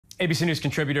ABC News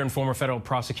contributor and former federal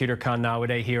prosecutor Kan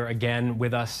Nawaday here again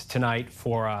with us tonight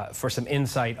for some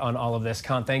insight on all of this.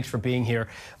 Kan, thanks for being here.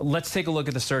 Let's take a look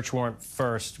at the search warrant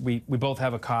first. We both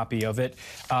have a copy of it.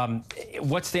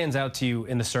 What stands out to you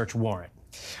in the search warrant?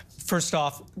 First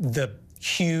off, the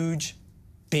huge,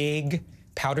 big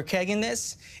powder keg in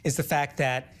this is the fact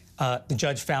that the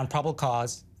judge found probable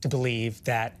cause to believe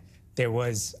that there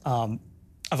was a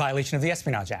violation of the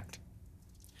Espionage Act.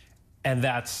 And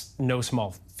that's no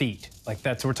small feat. Like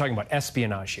we're talking about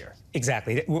espionage here.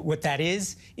 Exactly. What that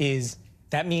is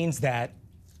that means that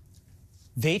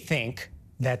they think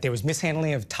that there was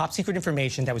mishandling of top secret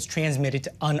information that was transmitted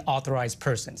to unauthorized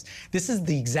persons. This is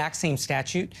the exact same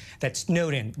statute that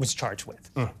Snowden was charged with.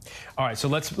 All right, so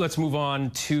let's move on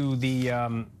to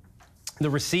the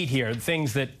receipt here, the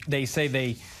things that they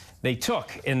say they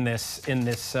took in this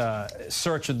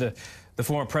search of the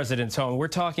former president's home. We're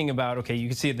talking about, okay, you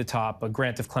can see at the top, a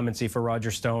grant of clemency for Roger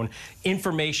Stone,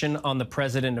 information on the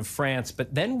president of France,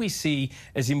 but then we see,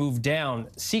 as you move down,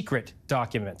 secret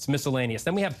documents, miscellaneous.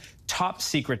 Then we have top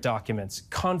secret documents,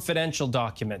 confidential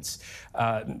documents,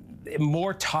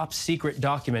 more top secret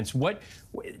documents.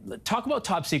 Talk about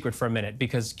top secret for a minute,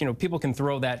 because people can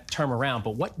throw that term around,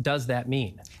 but what does that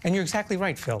mean? And you're exactly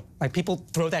right, Phil. Like, people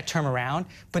throw that term around,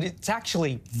 but it's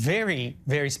actually very,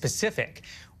 very specific.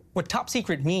 What top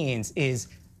secret means is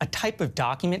a type of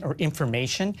document or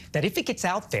information that if it gets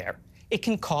out there, it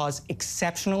can cause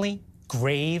exceptionally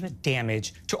grave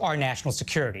damage to our national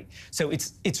security. So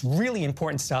it's really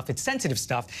important stuff. It's sensitive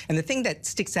stuff. And the thing that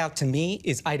sticks out to me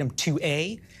is item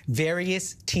 2A,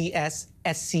 various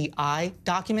SCI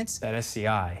documents. That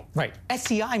SCI. Right.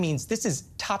 SCI means this is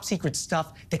top secret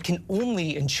stuff that can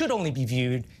only and should only be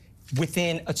viewed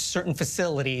within a certain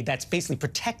facility that's basically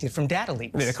protected from data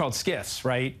leaks. I mean, they're called SCIFs,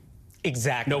 right?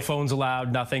 Exactly. No phones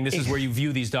allowed, nothing. This is where you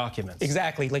view these documents.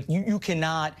 Exactly. Like, you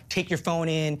cannot take your phone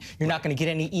in. You're not going to get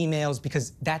any emails,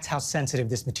 because that's how sensitive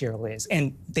this material is.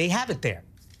 And they have it there.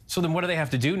 So then what do they have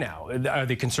to do now? Are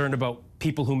they concerned about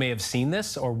people who may have seen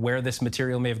this or where this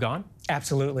material may have gone?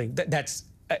 Absolutely. That's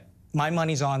my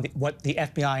money's on what the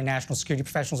FBI national security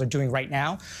professionals are doing right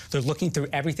now. They're looking through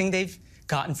everything they've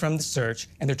gotten from the search,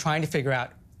 and they're trying to figure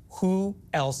out who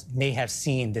else may have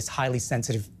seen this highly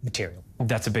sensitive material.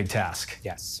 That's a big task.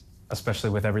 Yes. Especially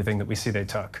with everything that we see they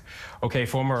took. Okay,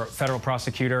 former federal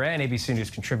prosecutor and ABC News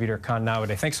contributor Kan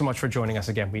Nawaday, thanks so much for joining us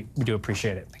again. We do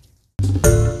appreciate it. Thank you.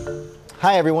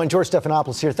 Hi, everyone. George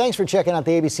Stephanopoulos here. Thanks for checking out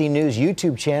the ABC News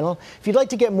YouTube channel. If you'd like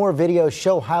to get more videos,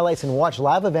 show highlights, and watch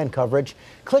live event coverage,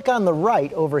 click on the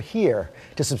right over here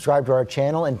to subscribe to our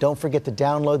channel. And don't forget to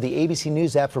download the ABC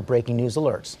News app for breaking news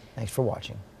alerts. Thanks for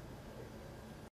watching.